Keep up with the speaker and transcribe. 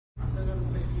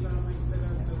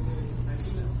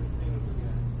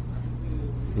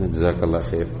ஜஸாக்கல்லாஹ்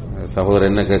ஹைர். சகோதரர்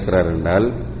என்ன கேட்கிறார் என்றால்,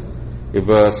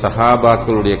 இப்ப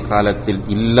சஹாபாக்களுடைய காலத்தில்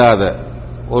இல்லாத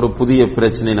ஒரு புதிய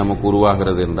பிரச்சனை நமக்கு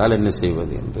உருவாகிறது என்றால் என்ன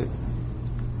செய்வது என்று.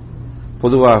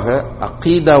 பொதுவாக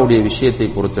அகீதாவுடைய விஷயத்தை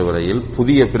பொறுத்தவரையில்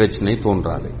புதிய பிரச்சனை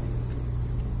தோன்றாது.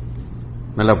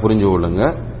 நல்லா புரிஞ்சு கொள்ளுங்க,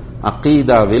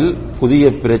 அகீதாவில் புதிய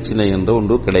பிரச்சனை என்று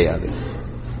ஒன்று கிடையாது.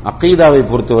 அகீதாவை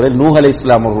பொறுத்தவரை நூஹ்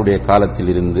அலைஹிஸ்ஸலாம் அவர்களுடைய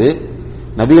காலத்தில் இருந்து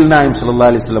நபிகள் நாயகம் ஸல்லல்லாஹு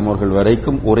அலைஹி வஸல்லம் அவர்கள்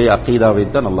வரைக்கும் ஒரே அகீதாவை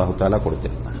தான் அல்லாஹ் தஆலா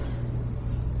கொடுத்திருந்தார்.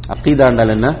 அகீதா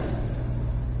என்றால் என்ன?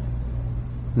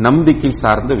 நம்பிக்கை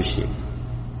சார்ந்த விஷயம்.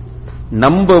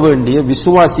 நம்ப வேண்டிய,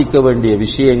 விசுவாசிக்க வேண்டிய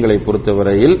விஷயங்களை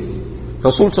பொறுத்தவரையில்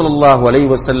ரசூல் ஸல்லல்லாஹு அலைஹி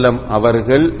வஸல்லம்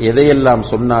அவர்கள் எதையெல்லாம்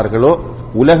சொன்னார்களோ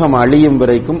உலகம் அழியும்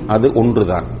வரைக்கும் அது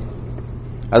ஒன்றுதான்.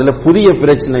 அதுல புதிய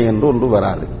பிரச்சனை என்று ஒன்று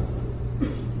வராது.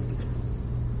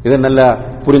 இதை நல்லா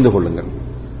புரிந்து கொள்ளுங்கள்.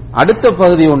 அடுத்த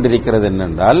பகுதி ஒன்று இருக்கிறது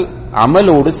என்னென்றால்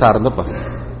அமலோடு சார்ந்த பகுதி,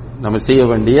 நம்ம செய்ய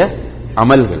வேண்டிய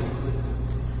அமல்கள்.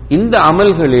 இந்த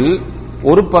அமல்களில்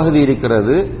ஒரு பகுதி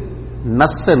இருக்கிறது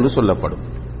நஸ் என்று சொல்லப்படும்.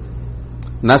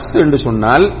 நஸ் என்று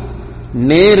சொன்னால்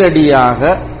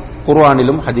நேரடியாக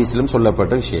குர்ஆனிலும் ஹதீஸிலும்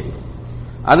சொல்லப்பட்ட விஷயம்.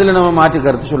 அதுல நம்ம மாற்று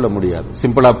கருத்து சொல்ல முடியாது.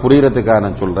 சிம்பிளா புரியறதுக்காக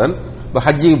நான் சொல்றேன். இப்ப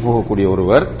ஹஜ்ஜிக்கு போகக்கூடிய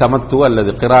ஒருவர் தமத்து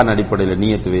அல்லது கிரான் அடிப்படையில்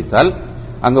நியத்து வைத்தால்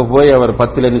அங்க போய் அவர்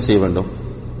 10 என்ன செய்ய வேண்டும்?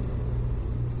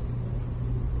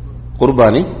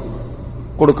 குர்பானி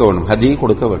கொடுக்க வேண்டும், ஹதி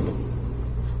கொடுக்க வேண்டும்.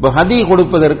 இப்ப ஹதி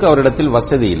கொடுப்பதற்கு அவரிடத்தில்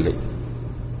வசதி இல்லை.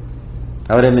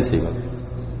 அவர் என்ன செய்வார்?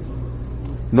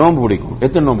 நோன்பு பிடிக்கும்.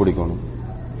 எத்தனை நோன்பு பிடிக்கணும்?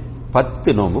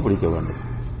 10 நோன்பு பிடிக்க வேண்டும்.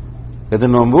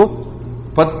 எத்தனை நோன்பு?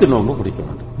 10 நோன்பு பிடிக்க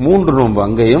வேண்டும். 3 நோன்பு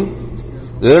அங்கேயும்,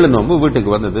 7 நோன்பு வீட்டுக்கு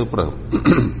வந்தது பிறகு.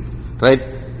 ரைட்.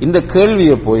 இந்த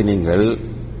கேள்வியை போய் நீங்கள்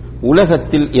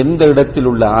உலகத்தில் எந்த இடத்தில்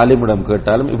உள்ள ஆலிமிடம்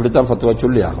கேட்டாலும் இப்படித்தான் ஃபத்வா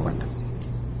சொல்லி ஆக வேண்டும்.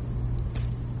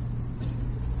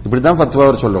 இப்படித்தான் ஃபத்வா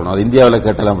அவர் சொல்லணும். அது இந்தியாவில்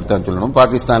கேட்டாலும் அப்படித்தான் சொல்லணும்,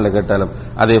 பாகிஸ்தான்ல கேட்டாலும்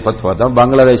அதே ஃபத்வா தான்,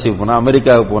 பங்களாதேஷுக்கு போனா,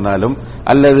 அமெரிக்காவுக்கு போனாலும்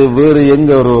அல்லது வேறு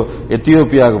எங்க ஒரு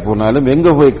எத்தியோப்பியாவுக்கு போனாலும் எங்க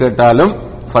போய் கேட்டாலும்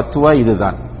ஃபத்வா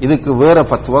இதுதான். இதுக்கு வேற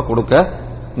ஃபத்வா கொடுக்க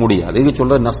முடியாது. இது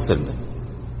சொல்ற நஸ் இல்லை.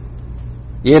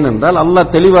 ஏனென்றால்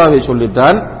அல்லாஹ் தெளிவாகவே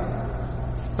சொல்லிட்டான்,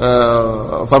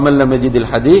 ஃபமன் லம் யஜிதில்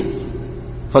ஹதி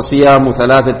ஃபஸியாமு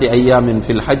 3 அய்யாமின்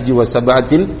ஃபில் ஹஜ் வ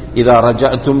 7 இதா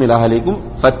ரஜஅதும் இலா அஹ்லிக்கும்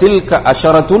ஃபதில்க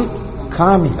அஷரத்துன்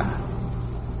காமிலா.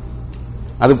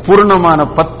 அது பூர்ணமான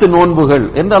 10 நோன்புகள்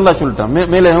என்று அல்லாஹ் சொல்லிட்டான்.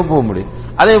 மேலே போக முடியும்.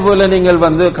 அதே போல நீங்கள்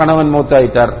கணவன்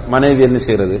மௌத்தாயிட்டார், மனைவி என்ன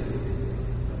செய்யறது?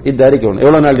 இது அறிக்கணும்.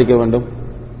 எவ்வளவு நாள் இருக்க வேண்டும்?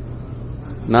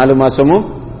 4 மாசமும்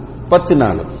 10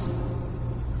 நாளும்.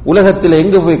 உலகத்தில்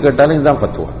எங்க போய் கேட்டாலும் இதுதான்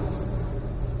ஃபத்வா.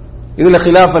 இதுல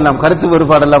ஹிலாஃப் எல்லாம், கருத்து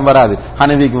வேறுபாடெல்லாம் வராது.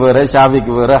 ஹனவிக்கு வேற,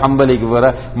 ஷாஃபிக்கு வேற, ஹம்பலிக்கு வேற,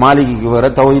 மாலிகிக்கு வேற,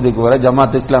 தௌஹீதுக்கு வேற,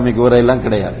 ஜமாத் இஸ்லாமிக்கு வேற எல்லாம்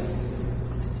கிடையாது.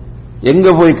 எங்க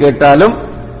போய் கேட்டாலும்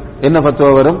என்ன ஃபத்வா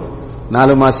வரும்?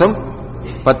 4 மாசம்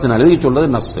 10 நாள். இது சொல்றது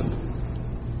நஸ்.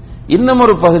 இன்னும்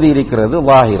ஒரு பகுதி இருக்கிறது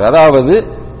வாஹிர், அதாவது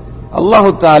அல்லாஹு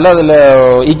தஆலா அதுல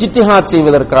இஜ்திஹாத்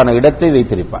செய்வதற்கான இடத்தை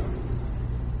வைத்திருப்பார்.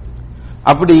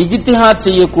 அப்படி இஜ்திஹாத்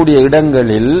செய்யக்கூடிய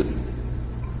இடங்களில்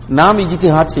நாம்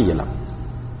இஜ்திஹாத் செய்யலாம்.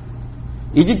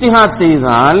 இஜ்திஹாத்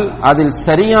செய்தால் அதில்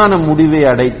சரியான முடிவை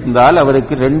அடைந்தால்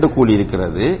அவருக்கு 2 கூலி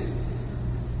இருக்கிறது,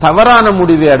 தவறான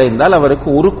முடிவை அடைந்தால் அவருக்கு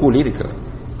 1 கூலி இருக்கிறது.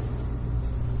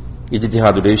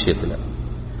 இஜ்திஹாதுடைய விஷயத்தில்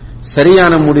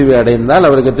சரியான முடிவை அடைந்தால்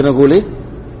அவருக்கு எத்தனை கூலி?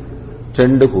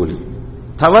 2 கூலி.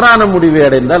 தவறான முடிவை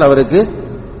அடைந்தால் அவருக்கு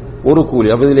 1 கூலி.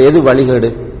 அப்ப இதுல எது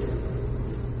வழிகேடு?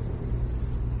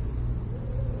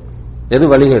 எது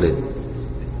வழிகேடு?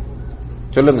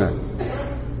 சொல்லுங்க.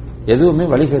 எதுவுமே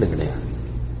வழிகேடு கிடையாது.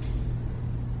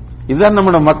 இதுதான்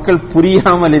நம்முடைய மக்கள்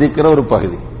புரியாமல் இருக்கிற ஒரு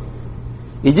பகுதி.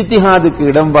 இஜ்திஹாதுக்கு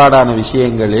இடம்பாடான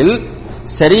விஷயங்களில்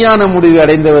சரியான முடிவு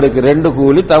அடைந்தவருக்கு 2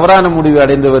 கூலி, தவறான முடிவு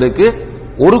அடைந்தவருக்கு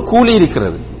 1 கூலி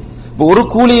இருக்கிறது. இப்ப 1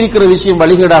 கூலி இருக்கிற விஷயம்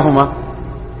வழிகேடாகுமா?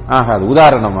 ஆகாது.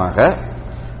 உதாரணமாக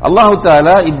அல்லாஹு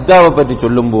தஆலா இத்தாவை பற்றி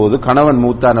சொல்லும் போது கணவன்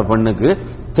மூத்தான பெண்ணுக்கு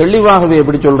தெளிவாகவே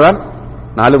எப்படி சொல்றான்?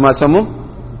 4 மாசமும்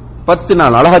 10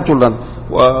 நாள். அழகா சொல்றான்,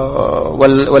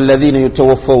 வல்லதீன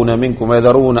யுத்தவஃபௌன மின்கும்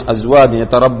வயதரூன அஸ்வாஜன்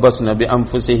யதரப்பஸ்ன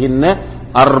பிஅன்ஃபுஸிஹின்ன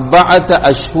 4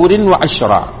 அஷ்ஹுரின் வ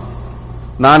அஷ்ரா.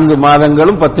 4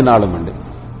 மாதங்களும் 10 நாளும் உண்டு.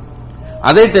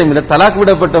 அதே டைம்ல தலாக்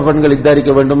விடப்பட்ட பெண்கள்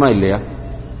இத்தாரிக்க வேண்டுமா இல்லையா?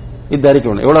 இத்தாரிக்க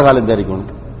வேணும். எவ்வளவு காலம் இத்தாரிக்கணும்?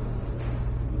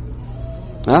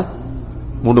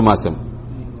 3 மாசம்.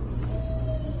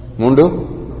 3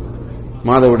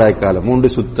 மாதவிடாய் காலம், 3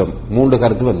 சுத்தம், 3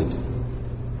 கருத்து வந்துச்சு.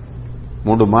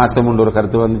 3 மாசம் உண்டு ஒரு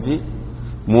கருத்து வந்துச்சு,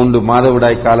 3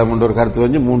 மாதவிடாய் காலம் உண்டு ஒரு கருத்து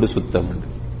வந்து, 3 சுத்தம் உண்டு.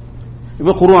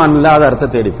 இப்ப குர்ஆன்ல அத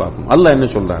அர்த்தத்தை தேடி பார்ப்போம். அல்லாஹ் என்ன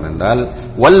சொல்றான் என்றால்,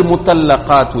 வல்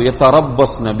முத்தல்லகாத்து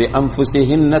யதரப்பஸ்ன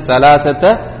பிஅன்ஃபுஸிஹின்ன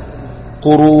 3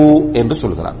 குரு என்று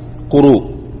சொல்கிறான். குரு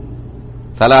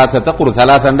சலாசத்தை குரு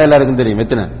சலாசண்டா எல்லாருக்கும் தெரியும்.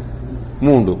 எத்தனை?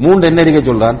 3 என்ன இருக்க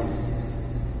சொல்றான்?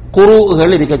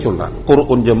 குருகள் இருக்க சொல்றான். குரு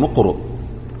கொஞ்சம் குரு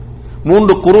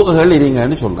 3 குருகள்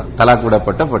இருங்கன்னு சொல்றான். தலாக்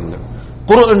விடப்பட்ட பெண்கள்.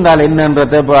 குரு என்றால்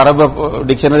என்னன்றதை இப்ப அரபு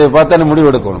டிக்ஷனரி பார்த்தா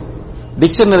முடிவெடுக்கணும்.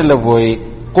 டிக்ஷனரியில போய்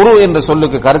குரு என்ற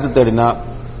சொல்லுக்கு கருத்து தேடினா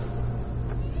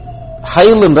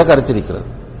ஹைல் என்ற கருத்து இருக்கிறது,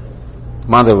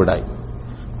 மாதவிடாய்.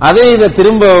 அதே இதை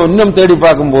திரும்ப இன்னும் தேடி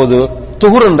பார்க்கும் போது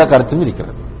துகுர் என்ற கருத்தும்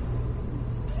இருக்கிறது.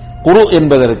 குரு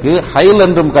என்பதற்கு ஹைல்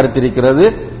என்றும் கருத்து இருக்கிறது,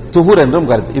 துகுர் என்றும்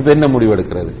கருத்து. இப்ப என்ன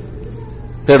முடிவெடுக்கிறது?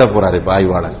 தேட போறார் இப்ப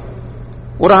ஆய்வாளர்.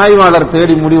 ஒரு ஆய்வாளர்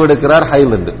தேடி முடிவெடுக்கிறார்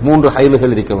ஹைல் என்று 3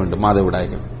 ஹைல்கள் இருக்க வேண்டும்,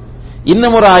 மாதவிடாய்கள்.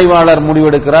 இன்னும் ஒரு ஆய்வாளர்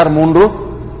முடிவெடுக்கிறார் 3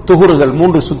 துகுறுகள்,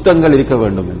 3 சுத்தங்கள் இருக்க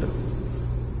வேண்டும் என்று.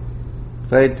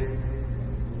 ரைட்?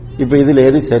 இப்ப இதுல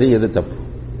எது சரி எது தப்பு?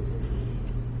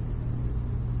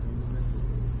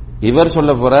 இவர்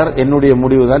சொல்ல போறார் என்னுடைய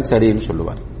முடிவுதான் சரின்னு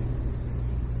சொல்லுவார்.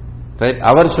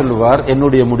 அவர் சொல்லுவார்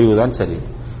என்னுடைய முடிவுதான் சரி.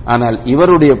 ஆனால்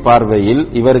இவருடைய பார்வையில்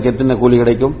இவருக்கு எத்தனை கூலி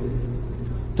கிடைக்கும்?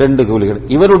 2 கூலி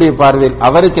கிடைக்கும். இவருடைய பார்வையில்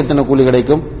அவருக்கு எத்தனை கூலி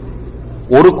கிடைக்கும்?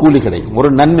 1 கூலி கிடைக்கும், ஒரு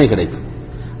நன்மை கிடைக்கும்.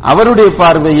 அவருடைய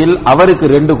பார்வையில் அவருக்கு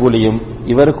 2 கூலியும்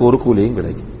இவருக்கு 1 கூலியும்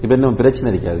கிடைக்கும். இப்ப என்ன பிரச்சனை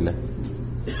இருக்காதுல்ல?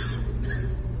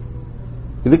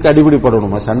 இதுக்கு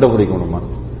அடிப்படைப்படணுமா? சண்டை புரிக்கணுமா?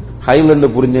 ஹைலண்டு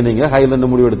புரிஞ்சனீங்க, ஹைலண்டு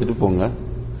முடிவு எடுத்துட்டு போங்க.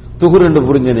 துகுரெண்டு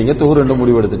புரிஞ்சனீங்க, துகுரெண்டு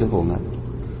முடிவு எடுத்துட்டு போங்க.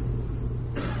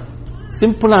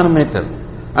 சிம்பிளான மேட்டர்.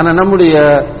 ஆனா நம்முடைய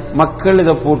மக்கள்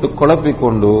இதை போட்டு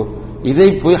குழப்பிக்கொண்டு இதை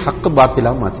போய் ஹக்கு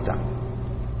பாத்திலா மாத்திட்டாங்க.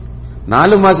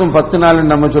 4 மாசம் 10 நாள்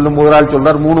நம்ம சொல்லும் ஒரு ஆள்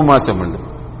சொல்றார் 3 மாசம்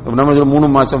நம்ம சொல்ல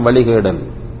 3 மாசம் வழிகேடன்,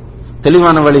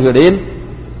 தெளிவான வழிகேடேன்.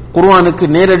 குர்ஆனுக்கு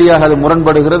நேரடியாக அது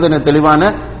முரண்படுகிறது என தெளிவான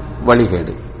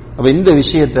வழிகேடு. அப்ப இந்த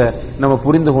விஷயத்தை நம்ம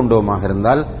புரிந்து கொண்டோமாக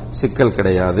இருந்தால் சிக்கல்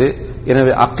கிடையாது.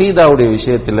 எனவே அகீதாவுடைய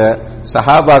விஷயத்துல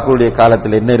சஹாபாக்களுடைய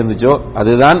காலத்தில் என்ன இருந்துச்சோ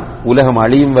அதுதான் உலகம்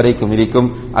அழியும் வரைக்கும் இருக்கும்.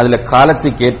 அதுல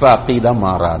காலத்துக்கு ஏற்ப அகீதா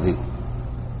மாறாது,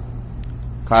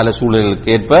 கால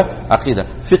சூழலுக்கு ஏற்ப அகீதா.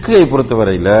 ஃபிக்ஹை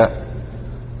பொறுத்தவரையில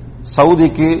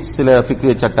சவுதிக்கு சில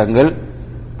ஃபிக்ஹ் சட்டங்கள்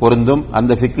பொருந்தும்,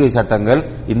 அந்த ஃபிக்ஹ் சட்டங்கள்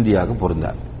இந்தியாவுக்கு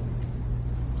பொருந்தாது.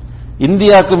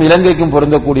 இந்தியாவுக்கும் இலங்கைக்கும்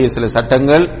பொருந்தக்கூடிய சில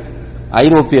சட்டங்கள்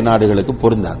ஐரோப்பிய நாடுகளுக்கு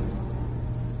பொருந்தாது.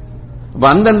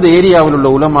 அந்தந்த ஏரியாவில் உள்ள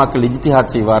உலமாக்கள்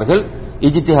இஜ்திஹாத் செய்வார்கள்.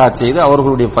 இஜ்திஹாத் செய்து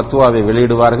அவர்களுடைய ஃபத்வாவை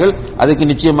வெளியிடுவார்கள். அதுக்கு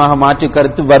நிச்சயமாக மாற்று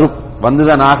கருத்து வரும்,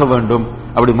 வந்துதான் ஆக வேண்டும்.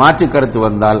 அப்படி மாற்று கருத்து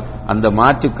வந்தால் அந்த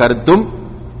மாற்று கருத்தும்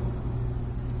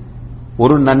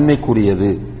ஒரு நன்மைக்குரியது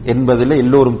என்பதில்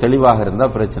எல்லோரும் தெளிவாக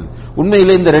இருந்தால் பிரச்சனை.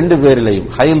 உண்மையிலே இந்த 2 பேரிலையும்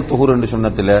ஹைல் துஹூர் என்று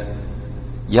சொன்னதில்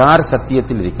யார்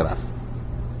சத்தியத்தில் இருக்கிறார்?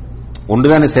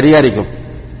 ஒன்றுதானே சரியா இருக்கும்.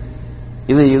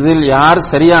 இதில் யார்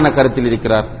சரியான கருத்தில்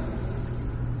இருக்கிறார்?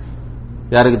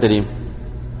 யாருக்கு தெரியும்?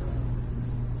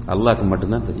 அல்லாஹ்க்கு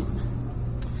மட்டும்தான் தெரியும்.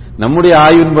 நம்முடைய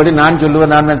ஆய்வின்படி நான்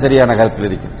சொல்லுவேன் நான் தான் சரியான கருத்தில்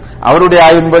இருக்கேன், அவருடைய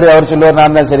ஆய்வின்படி அவர் சொல்லுவார்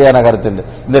நான் தான் சரியான கருத்து.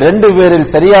 இந்த 2 பேரில்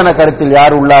சரியான கருத்தில்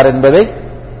யார் உள்ளார் என்பதை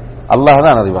அல்லாஹ்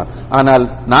தான் அறிவார். ஆனால்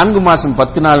 4 மாசம்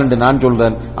 10 நாள் என்று நான்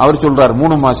சொல்றேன், அவர் சொல்றார்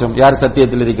 3 மாசம். யார்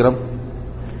சத்தியத்தில் இருக்கிறோம்?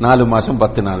 4 மாசம்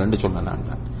 10 நாள் என்று சொன்ன நான்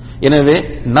தான். எனவே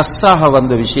நஸ்ஸாக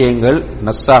வந்த விஷயங்கள்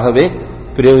நஸ்ஸாகவே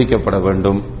பிரயோகிக்கப்பட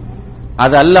வேண்டும்.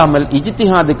 அது அல்லாமல்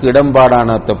இஜ்திஹாதுக்கு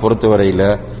இடம்பாடானத்தை பொறுத்தவரையில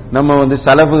நம்ம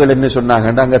சலஃபுகள் என்ன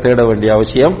சொன்னாங்க அங்க தேட வேண்டிய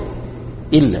அவசியம்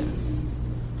இல்லை.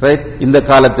 இந்த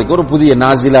காலத்துக்கு ஒரு புதிய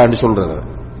நாசிலான்னு சொல்றது,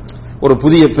 ஒரு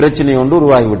புதிய பிரச்சனை ஒன்று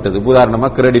உருவாகிவிட்டது. உதாரணமா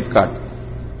கிரெடிட் கார்டு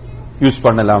யூஸ்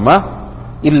பண்ணலாமா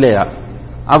இல்லையா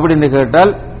அப்படின்னு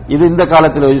கேட்டால், இது இந்த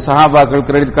காலத்தில் சஹாபாக்கள்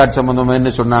கிரெடிட் கார்டு சம்பந்தமா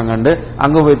என்ன சொன்னாங்கன்னு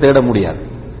அங்க போய் தேட முடியாது.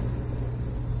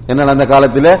 என்னால் அந்த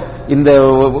காலத்தில் இந்த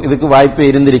இதுக்கு வாய்ப்பே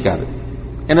இருந்திருக்காது.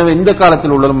 எனவே இந்த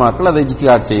காலத்தில் உள்ள மக்கள் அதை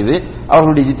இஜ்திஹாத் செய்து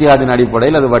அவர்களுடைய இஜ்திஹாதின்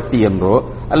அடிப்படையில் அது வட்டி என்றோ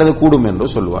அல்லது கூடும் என்றோ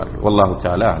சொல்லுவார்கள். வல்லாஹு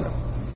தஆலா அலம்.